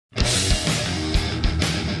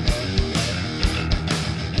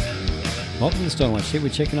Welcome to Stone Life. Today we're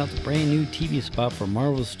checking out the brand new TV spot for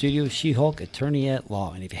Marvel Studios She-Hulk Attorney at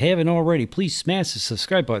Law. And if you haven't already, please smash the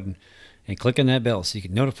subscribe button and click on that bell so you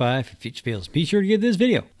can notify if future videos. Be sure to give this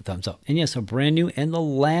video a thumbs up. And yes, a brand new and the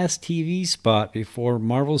last TV spot before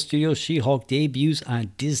Marvel Studios She-Hulk debuts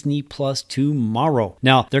on Disney Plus tomorrow.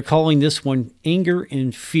 Now, they're calling this one Anger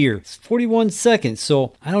and Fear. It's 41 seconds,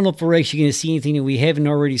 so I don't know if we're actually going to see anything that we haven't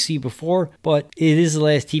already seen before, but it is the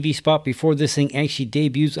last TV spot before this thing actually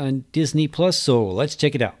debuts on Disney Plus, so let's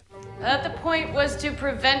check it out. The point was to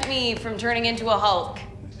prevent me from turning into a Hulk.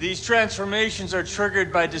 These transformations are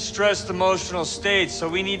triggered by distressed emotional states, so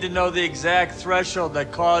we need to know the exact threshold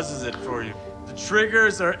that causes it for you. The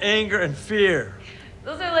triggers are anger and fear.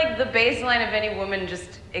 Those are like the baseline of any woman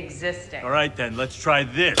just existing. All right then, let's try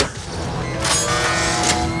this. Bruce!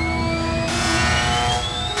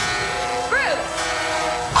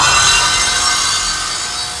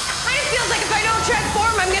 Kind of feels like if I don't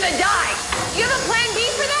transform, I'm gonna die. You have a plan B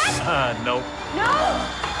for that? Nope. No?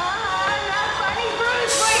 Not funny,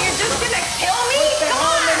 Bruce. What, you're just gonna kill me? Come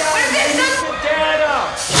on! What is this? The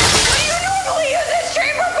data! What do you normally use this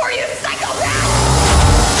chamber for, you psychopath?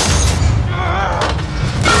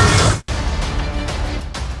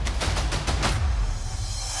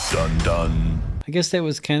 Dun dun. I guess that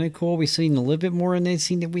was kind of cool. We've seen a little bit more in that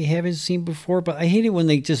scene that we haven't seen before, but I hate it when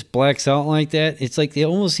they just blacks out like that. It's like it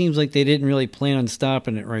almost seems like they didn't really plan on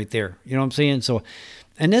stopping it right there. You know what I'm saying? So,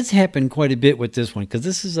 and that's happened quite a bit with this one because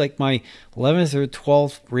this is like my 11th or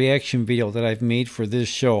 12th reaction video that I've made for this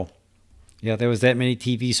show. Yeah, there was that many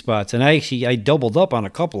TV spots. And I doubled up on a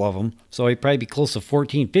couple of them. So I'd probably be close to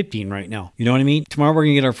 14, 15 right now. You know what I mean? Tomorrow we're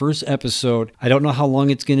going to get our first episode. I don't know how long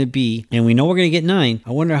it's going to be. And we know we're going to get 9.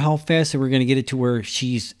 I wonder how fast we're going to get it to where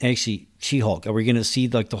she's actually She-Hulk. Are we going to see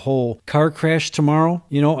like the whole car crash tomorrow?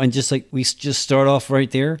 You know, and just like we just start off right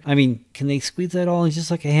there. I mean, can they squeeze that all in just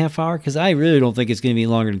like a half hour? Because I really don't think it's going to be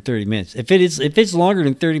longer than 30 minutes. If it's longer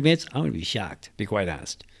than 30 minutes, I'm going to be shocked, to be quite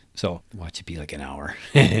honest. So watch it be like an hour.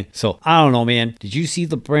 So I don't know, man. Did you see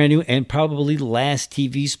the brand new and probably last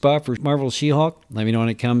TV spot for Marvel She-Hulk? Let me know in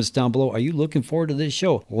the comments down below. Are you looking forward to this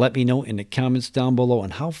show? Let me know in the comments down below.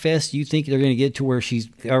 And how fast do you think they're going to get to where she's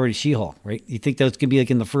already She-Hulk, right? You think that's going to be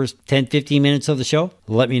like in the first 10, 15 minutes of the show?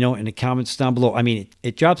 Let me know in the comments down below. I mean,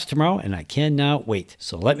 it drops tomorrow and I cannot wait.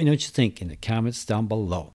 So let me know what you think in the comments down below.